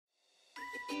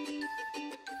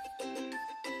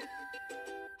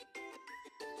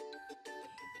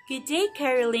Good day,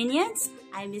 Carolinians.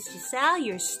 I'm Miss Gesyl,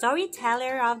 your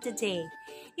storyteller of the day.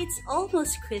 It's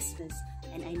almost Christmas,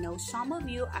 and I know some of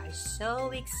you are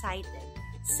so excited.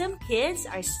 Some kids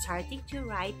are starting to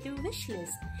write their wish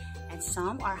list, and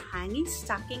some are hanging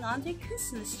stocking on their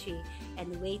Christmas tree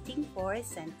and waiting for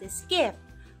Santa's gift.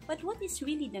 But what is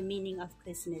really the meaning of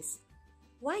Christmas?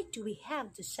 Why do we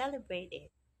have to celebrate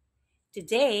it?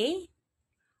 Today,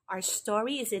 our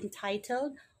story is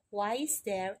entitled Why is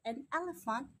There an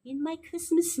Elephant in My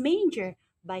Christmas Manger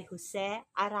by Jose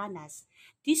Aranas.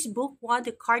 This book won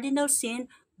the Cardinal Sin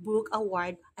Book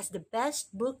Award as the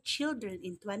best book children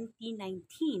in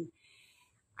 2019.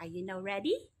 Are you now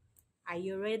ready? Are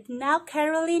you ready now,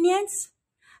 Carolinians?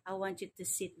 I want you to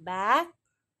sit back,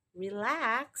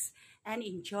 relax, and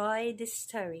enjoy the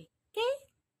story. Okay?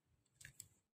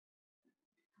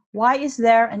 Why is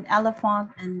there an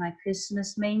elephant in my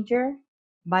Christmas manger?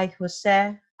 By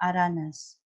Jose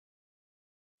Aranas.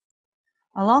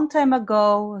 A long time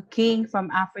ago, a king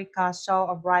from Africa saw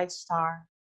a bright star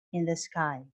in the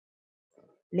sky.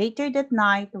 Later that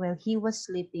night, while he was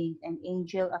sleeping, an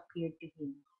angel appeared to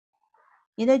him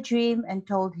in a dream and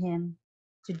told him,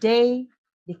 "Today,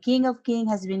 the King of Kings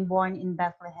has been born in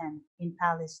Bethlehem, in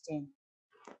Palestine.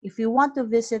 If you want to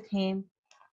visit him,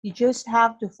 you just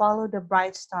have to follow the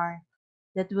bright star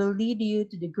that will lead you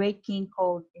to the great king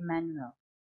called Emmanuel."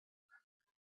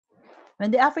 When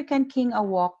the African king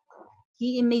awoke,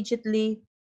 he immediately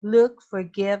looked for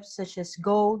gifts such as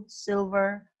gold,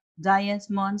 silver,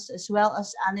 diamonds, as well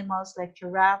as animals like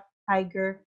giraffe,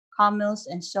 tiger, camels,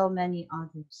 and so many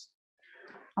others.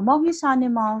 Among his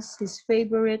animals, his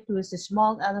favorite was a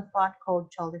small elephant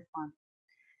called Jolifant.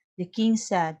 The king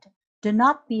said, "Do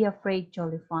not be afraid,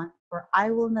 Jolifant, for I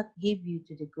will not give you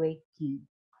to the great king.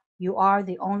 You are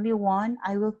the only one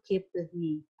I will keep with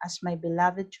me as my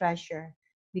beloved treasure,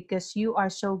 because you are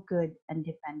so good and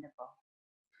dependable."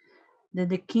 Then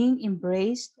the king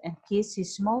embraced and kissed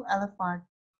his small elephant,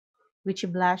 which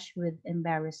blushed with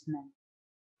embarrassment.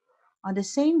 On the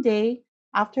same day,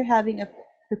 after having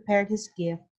prepared his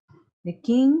gift, the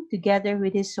king, together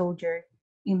with his soldier,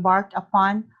 embarked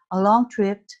upon a long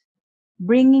trip,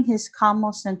 bringing his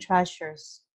camels and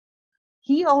treasures.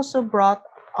 He also brought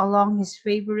along his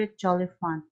favorite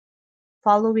Jolifant.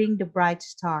 Following the bright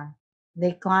star,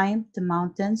 they climbed the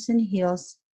mountains and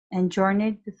hills and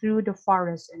journeyed through the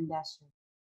forest and desert.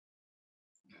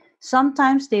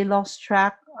 Sometimes they lost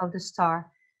track of the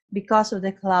star because of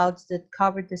the clouds that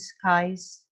covered the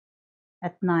skies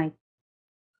at night.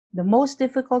 The most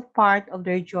difficult part of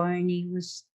their journey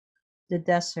was the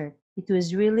desert. It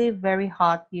was really very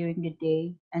hot during the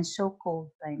day and so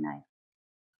cold by night.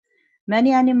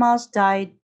 Many animals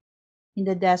died in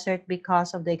the desert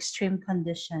because of the extreme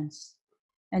conditions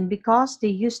and because they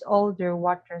used all their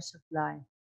water supply.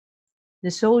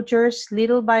 The soldiers,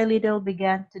 little by little,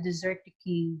 began to desert the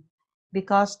king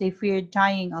because they feared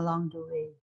dying along the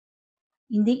way.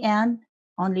 In the end,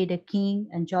 only the king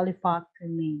and Jolifat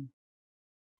remained.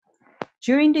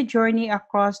 During the journey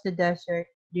across the desert,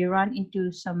 they ran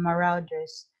into some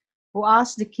marauders who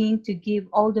asked the king to give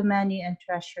all the money and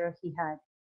treasure he had.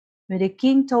 When the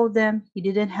king told them he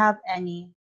didn't have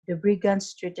any, the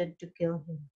brigands threatened to kill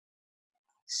him.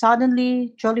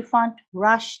 Suddenly, Jolifant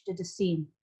rushed to the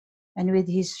scene and with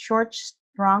his short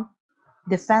trunk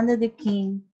defended the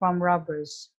king from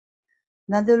robbers.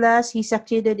 Nonetheless, he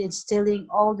succeeded in stealing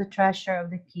all the treasure of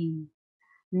the king.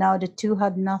 Now the two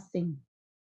had nothing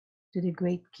to the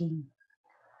great king.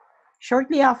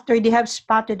 Shortly after, they have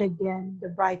spotted again the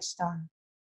bright star,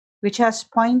 which was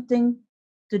pointing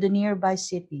to the nearby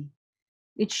city.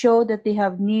 It showed that they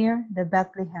have near the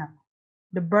Bethlehem,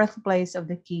 the birthplace of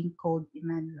the king called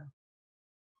Emmanuel.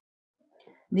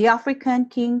 The African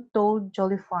king told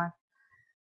Jolifan,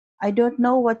 "I don't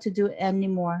know what to do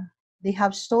anymore. They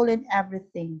have stolen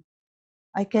everything.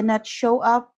 I cannot show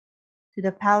up to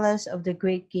the palace of the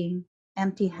great king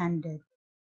empty-handed.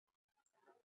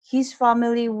 His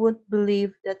family would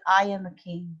believe that I am a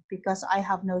king because I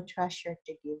have no treasure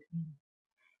to give him.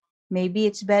 Maybe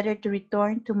it's better to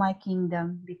return to my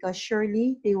kingdom because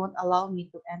surely they won't allow me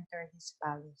to enter his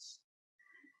palace."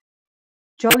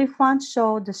 Jolifant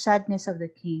saw the sadness of the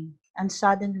king, and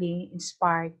suddenly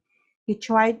inspired, he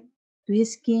tried to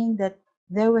his king that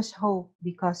there was hope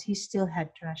because he still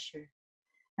had treasure.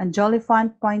 And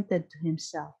Jolifant pointed to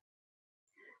himself.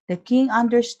 The king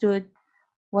understood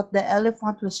what the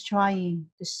elephant was trying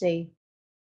to say,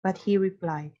 but he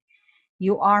replied,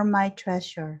 "You are my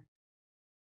treasure.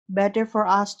 Better for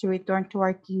us to return to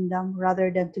our kingdom rather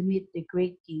than to meet the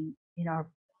great king in our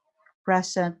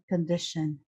present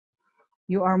condition.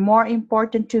 You are more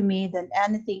important to me than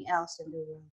anything else in the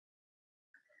world.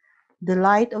 The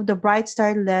light of the bright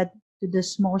star led to the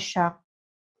small shack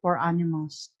for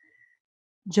animals.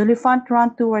 Jolifant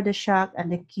ran toward the shack,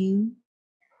 and the king,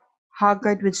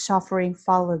 haggard with suffering,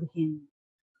 followed him.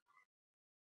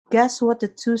 Guess what the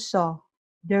two saw?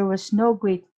 There was no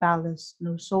great palace,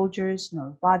 no soldiers,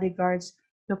 nor bodyguards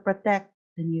to protect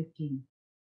the new king.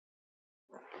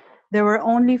 There were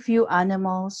only few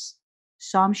animals,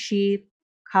 some sheep,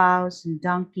 cows, and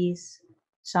donkeys,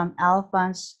 some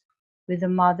elephants, with the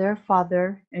mother,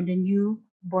 father, and the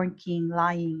new-born king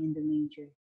lying in the manger.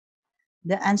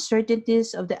 The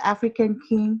uncertainties of the African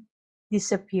king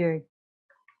disappeared.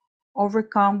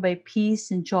 Overcome by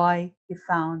peace and joy, he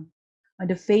found on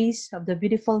the face of the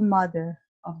beautiful mother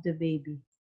of the baby,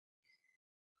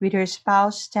 with her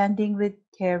spouse standing with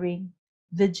caring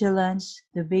vigilance.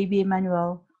 The baby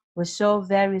Emmanuel was so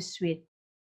very sweet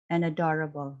and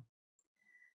adorable.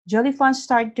 Jolifan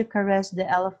started to caress the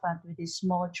elephant with his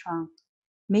small trunk,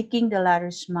 making the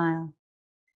latter smile.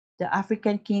 The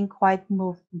African king, quite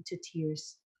moved into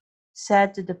tears,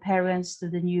 said to the parents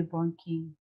of the newborn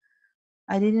king,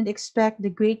 "I didn't expect the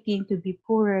great king to be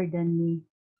poorer than me.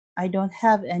 I don't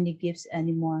have any gifts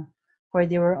anymore, for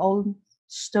they were all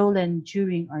stolen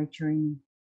during our journey."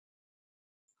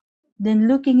 Then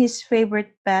looking his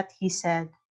favorite pet, he said,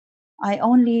 "I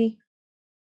only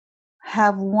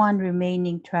have one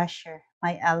remaining treasure,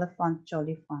 my elephant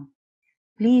Jolifant.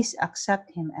 Please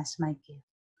accept him as my gift."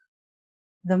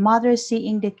 The mother,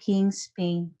 seeing the king's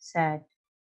pain, said,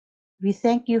 "We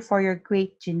thank you for your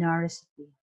great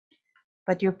generosity,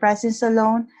 but your presence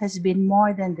alone has been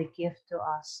more than the gift to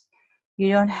us. You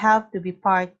don't have to be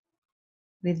part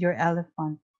with your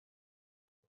elephant."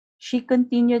 She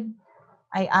continued,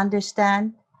 "I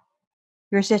understand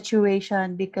your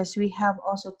situation because we have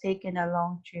also taken a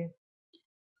long trip.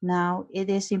 Now it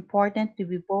is important to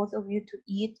be both of you to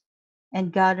eat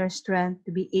and gather strength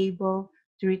to be able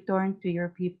to return to your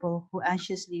people who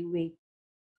anxiously wait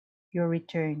your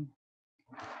return."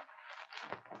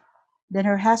 Then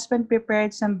her husband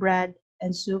prepared some bread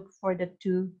and soup for the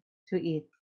two to eat.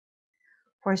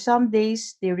 For some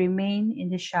days they remained in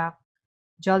the shack.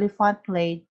 Jolifant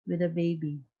played with the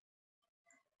baby.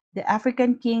 The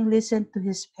African king listened to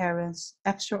his parents'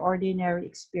 extraordinary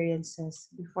experiences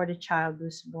before the child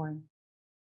was born.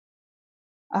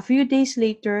 A few days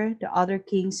later, the other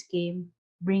kings came,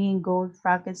 bringing gold,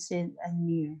 frankincense, and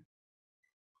myrrh.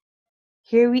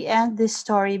 Here we end this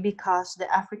story because the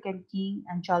African king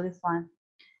and Jolifant,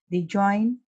 they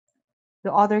joined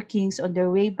the other kings on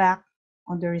their way back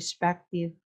on their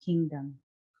respective kingdom.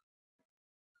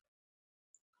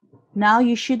 Now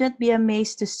you shouldn't be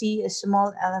amazed to see a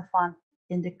small elephant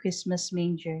in the Christmas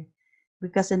manger,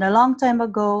 because in a long time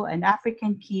ago, an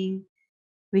African king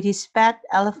with his pet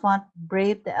elephant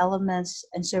braved the elements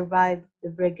and survived the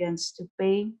brigands to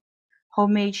pay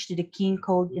homage to the king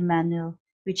called Emmanuel,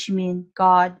 which means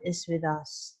God is with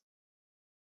us.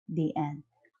 The end.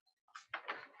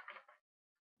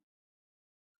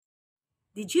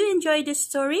 Did you enjoy the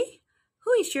story?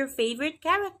 Who is your favorite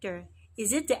character?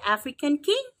 Is it the African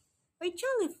king or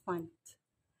Jolifant?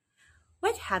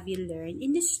 What have you learned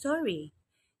in the story?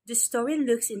 The story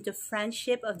looks into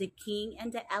friendship of the king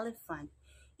and the elephant.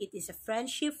 It is a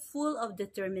friendship full of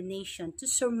determination to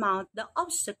surmount the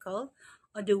obstacle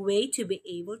on the way to be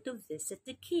able to visit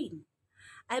the king.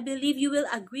 I believe you will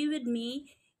agree with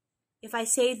me if I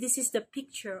say this is the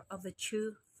picture of a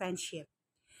true friendship.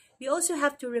 We also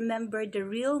have to remember the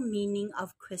real meaning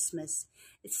of Christmas.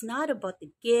 It's not about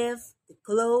the gift, the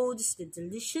clothes, the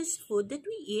delicious food that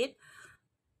we eat,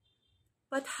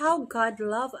 but how God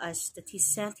loved us that He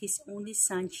sent His only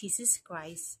Son, Jesus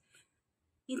Christ,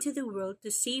 into the world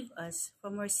to save us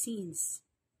from our sins.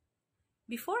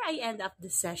 Before I end up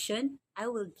the session, I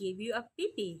will give you a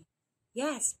PP.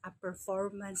 Yes, a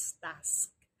performance task.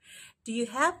 Do you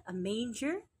have a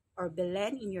manger or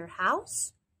Belen in your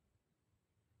house?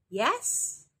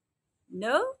 Yes?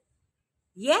 No?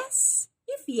 Yes?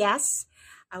 If yes,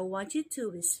 I want you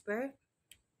to whisper,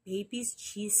 "Baby's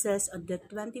Jesus" on the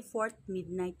 24th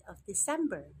midnight of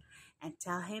December, and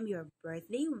tell him your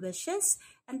birthday wishes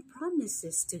and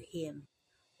promises to him.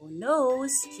 Who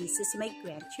knows, Jesus might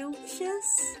grant your wishes.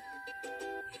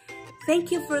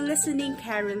 Thank you for listening,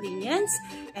 Carolinians,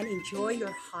 and enjoy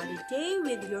your holiday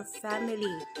with your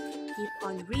family. Keep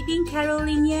on reading,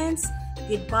 Carolinians.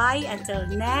 Goodbye until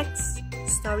next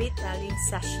storytelling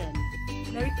session.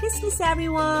 Merry Christmas,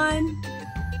 everyone!